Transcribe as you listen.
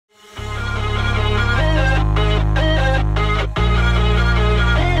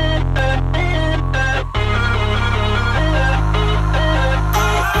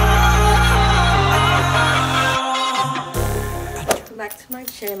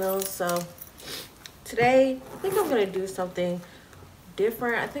channel. So today I think I'm gonna do something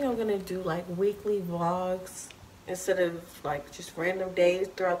different. I think I'm gonna do like weekly vlogs instead of like just random days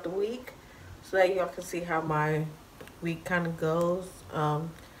throughout the week, so that y'all can see how my week kind of goes.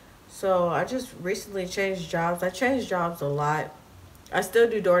 So I just recently changed jobs. I changed jobs a lot. I still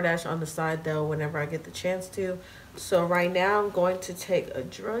do DoorDash on the side though whenever I get the chance to. So right now I'm going to take a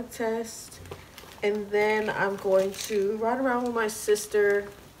drug test, and then I'm going to ride around with my sister,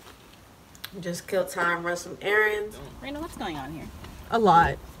 just kill time, run some errands. Raina, what's going on here? A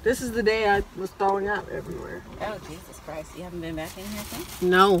lot. This is the day I was throwing up everywhere. Oh, Jesus Christ. You haven't been back in here since?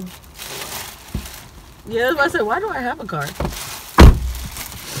 No. Yeah, that's why I said, why do I have a car?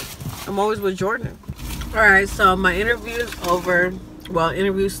 I'm always with Jordan. Alright, so my interview is over. Well,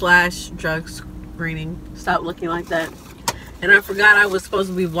 interview / drug screening. Stop looking like that. And I forgot I was supposed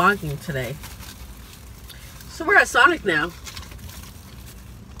to be vlogging today. So we're at Sonic now.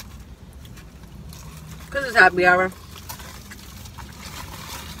 Because it's happy hour.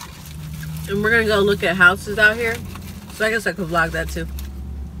 And we're going to go look at houses out here. So I guess I could vlog that too.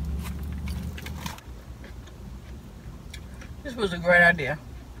 This was a great idea.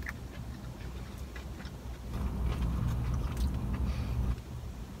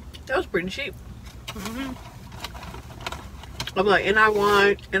 That was pretty cheap. I'm like, and I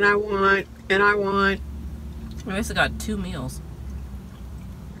want. We also got 2 meals.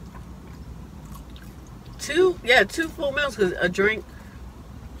 2? Yeah, 2 full meals, because a drink,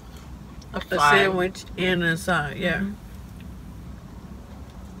 a sandwich, and a side. Yeah.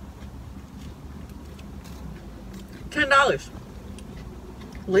 $10.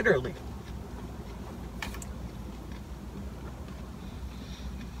 Literally.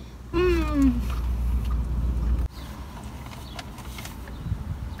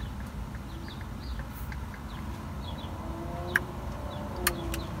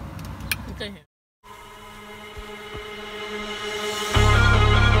 Okay.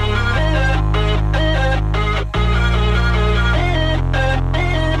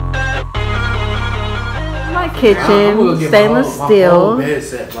 My kitchen, stainless steel.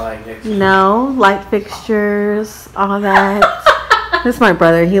 No, light fixtures, all that. This is my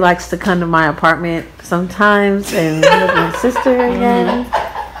brother. He likes to come to my apartment sometimes and live with my sister again.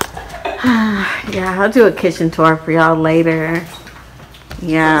 Yeah, I'll do a kitchen tour for y'all later.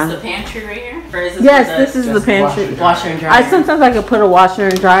 Yeah. Is this the pantry right here? Or is this this is the pantry. Washer and dryer. Sometimes I could put a washer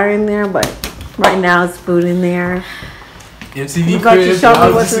and dryer in there, but right now it's food in there. MTV you got to show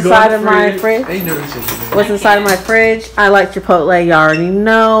me what's inside of my fridge. What's inside of my fridge? I like Chipotle. You already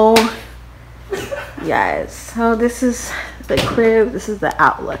know. Yes. So this is the crib. This is the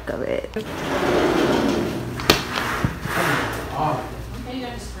outlook of it. Okay, you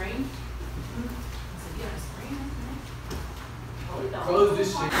got a screen? Close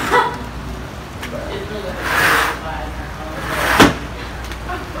this shit.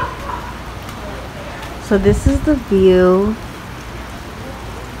 So this is the view.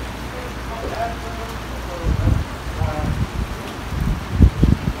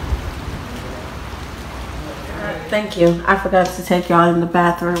 Thank you. I forgot to take y'all in the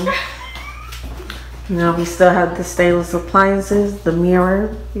bathroom. You know, we still have the stainless appliances, the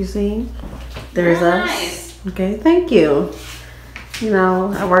mirror, you see? There's us. Nice. Okay, thank you. You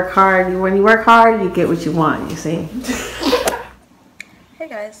know, I work hard. When you work hard, you get what you want, you see? Hey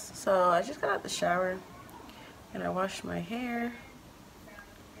guys, so I just got out the shower and I washed my hair.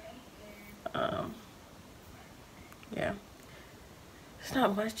 Yeah. There's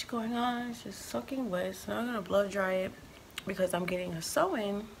not much going on, it's just soaking wet, so I'm gonna blow dry it because I'm getting a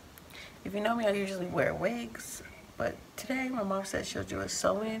sew-in. If you know me, I usually wear wigs, but today my mom said she'll do a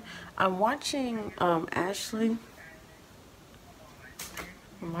sew-in. I'm watching Ashley.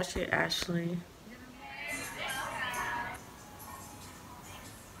 I'm watching Ashley.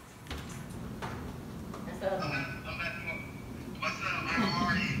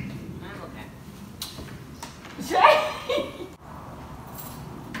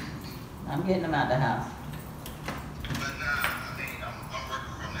 I'm getting them out the house. But nah, I mean, I'm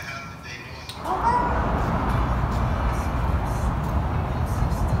working from the house today.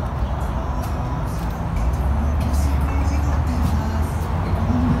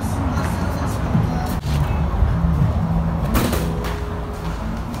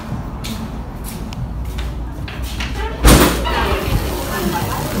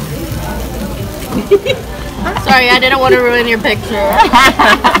 I'm sorry, I didn't want to ruin your picture.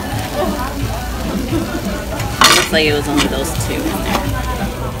 Looks like it was only those 2 in there.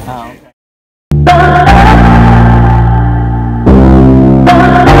 Oh.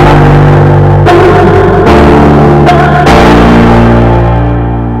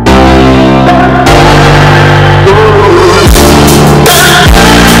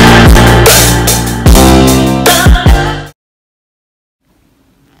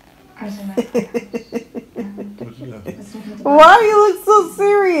 What you got? Why you look so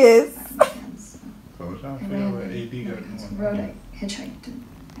serious? So we're trying to figure out what AD got going. Road I hitchhiked and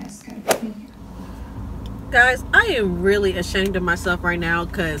asked her to pick me here. Guys, I am really ashamed of myself right now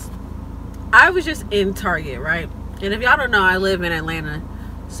because I was just in Target, right? And if y'all don't know, I live in Atlanta.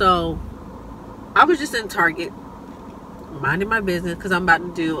 So I was just in Target minding my business because I'm about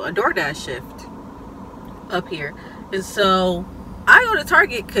to do a DoorDash shift up here. And so I go to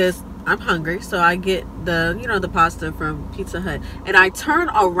Target because I'm hungry. So I get the, you know, the pasta from Pizza Hut. And I turn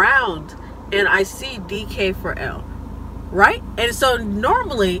around and I see DK for L. Right? And so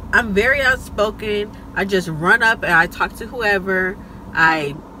normally I'm very outspoken. I just run up and I talk to whoever.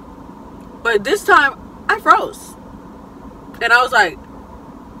 But this time I froze. And I was like,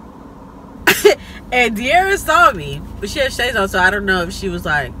 and De'Ara saw me, but she had shades on, so I don't know if she was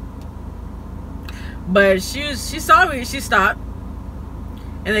like, but she saw me, she stopped,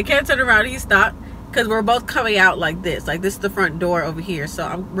 and they can't turn around. He stopped because we're both coming out like this is the front door over here,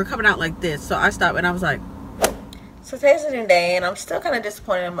 so we're coming out like this. So I stopped and I was like, so today's the new day, and I'm still kind of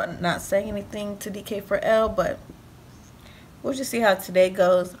disappointed about not saying anything to DK for L, but we'll just see how today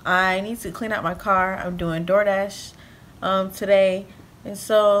goes. I need to clean out my car. I'm doing DoorDash today. And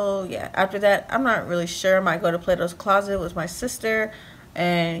so, yeah, after that, I'm not really sure. I might go to Plato's Closet with my sister.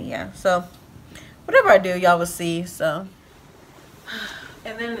 And, yeah, so whatever I do, y'all will see. So,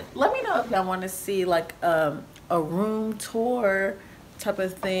 and then let me know if y'all want to see, like, a room tour type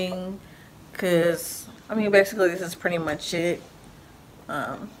of thing. Because, I mean, basically, this is pretty much it.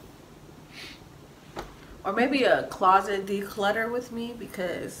 Or maybe a closet declutter with me,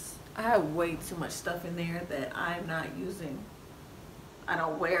 because I have way too much stuff in there that I'm not using. I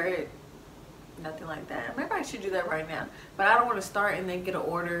don't wear it, nothing like that. Maybe I should do that right now. But I don't want to start and then get an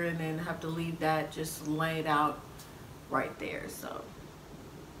order and then have to leave that just laid out right there. So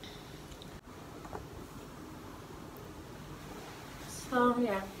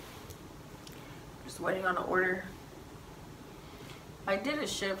yeah, just waiting on an order. I did a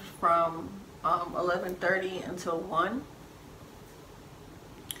shift from 11:30 until 1.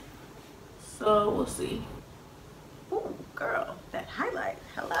 So we'll see. Ooh, girl, that highlight.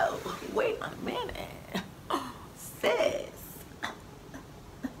 Hello. Wait a minute. Sis.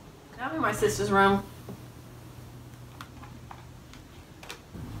 I'm in my sister's room.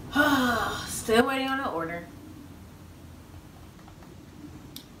 Still waiting on an order.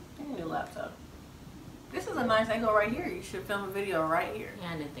 I need a new laptop. This is a nice angle right here. You should film a video right here.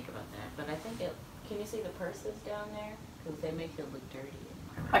 Yeah, I didn't think about that, but I think it. Can you see the purses down there? Because they make it look dirty.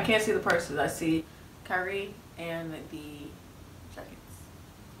 I can't see the purses. I see Kyrie and the jackets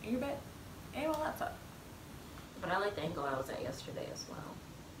in your bed and your laptop. But I like the angle I was at yesterday as well.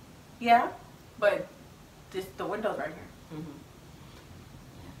 Yeah, but just the window's right here. Mm-hmm.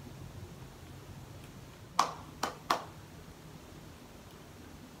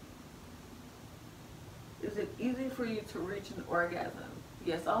 Is it easy for you to reach an orgasm?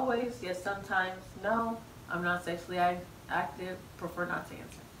 Yes, always. Yes, sometimes. No, I'm not sexually active. Prefer not to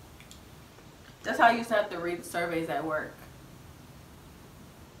answer. That's how I used to have to read the surveys at work.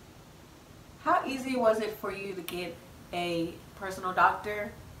 How easy was it for you to get a personal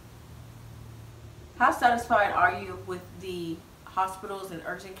doctor? How satisfied are you with the hospitals and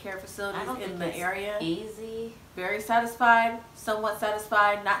urgent care facilities in the area? Easy. Very satisfied, somewhat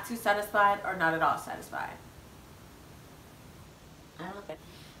satisfied, not too satisfied, or not at all satisfied? I don't think.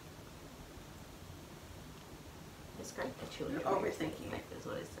 It's great that you're overthinking. Is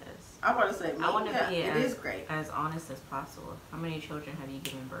what it says. I want to say, I want to be it is great. as honest as possible. How many children have you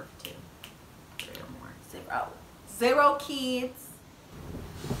given birth to? 3 or more. 0 kids.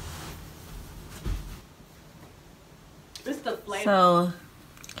 This is the flavor. So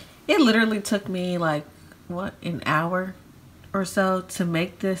it literally took me like an hour or so to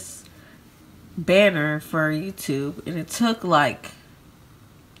make this banner for YouTube, and it took like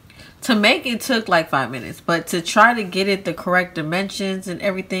 5 minutes, but to try to get it the correct dimensions and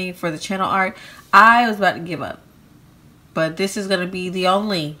everything for the channel art, I was about to give up. But this is going to be the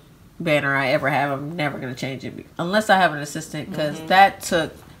only banner I ever have. I'm never going to change it unless I have an assistant, because that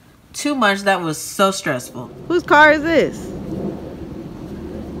took too much. That was so stressful. Whose car is this?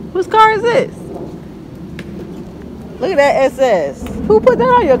 Whose car is this? Look at that SS. Who put that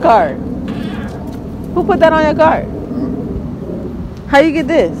on your car? Who put that on your car? How you get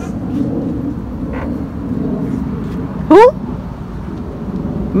this? Who?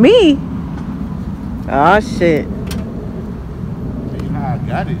 Me? Oh shit. You know how I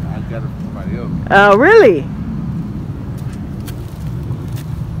got it? I got it from somebody else. Oh really?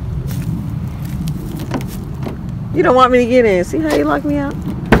 You don't want me to get in. See how you lock me out?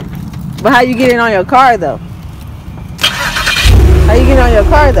 But how you get in on your car though? How you get on your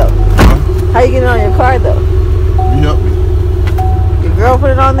car though? Huh? How you get on your car though? You help me. Your girl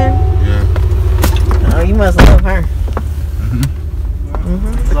put it on there? Yeah. Oh, you must love her.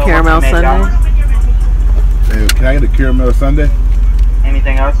 So Caramel what's your sundae. Hey, can I get a caramel sundae?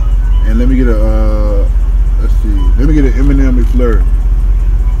 Anything else? And let me get a let's see. Let me get an M&M McFlurry.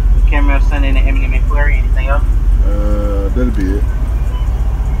 Caramel sundae and M&M McFlurry. Anything else? That'll be it.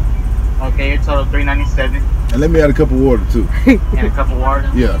 Okay, your total $3.97 And let me add a cup of water too. and a cup of water.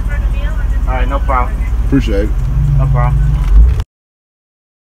 Yeah. All right, no problem. Appreciate it. No problem.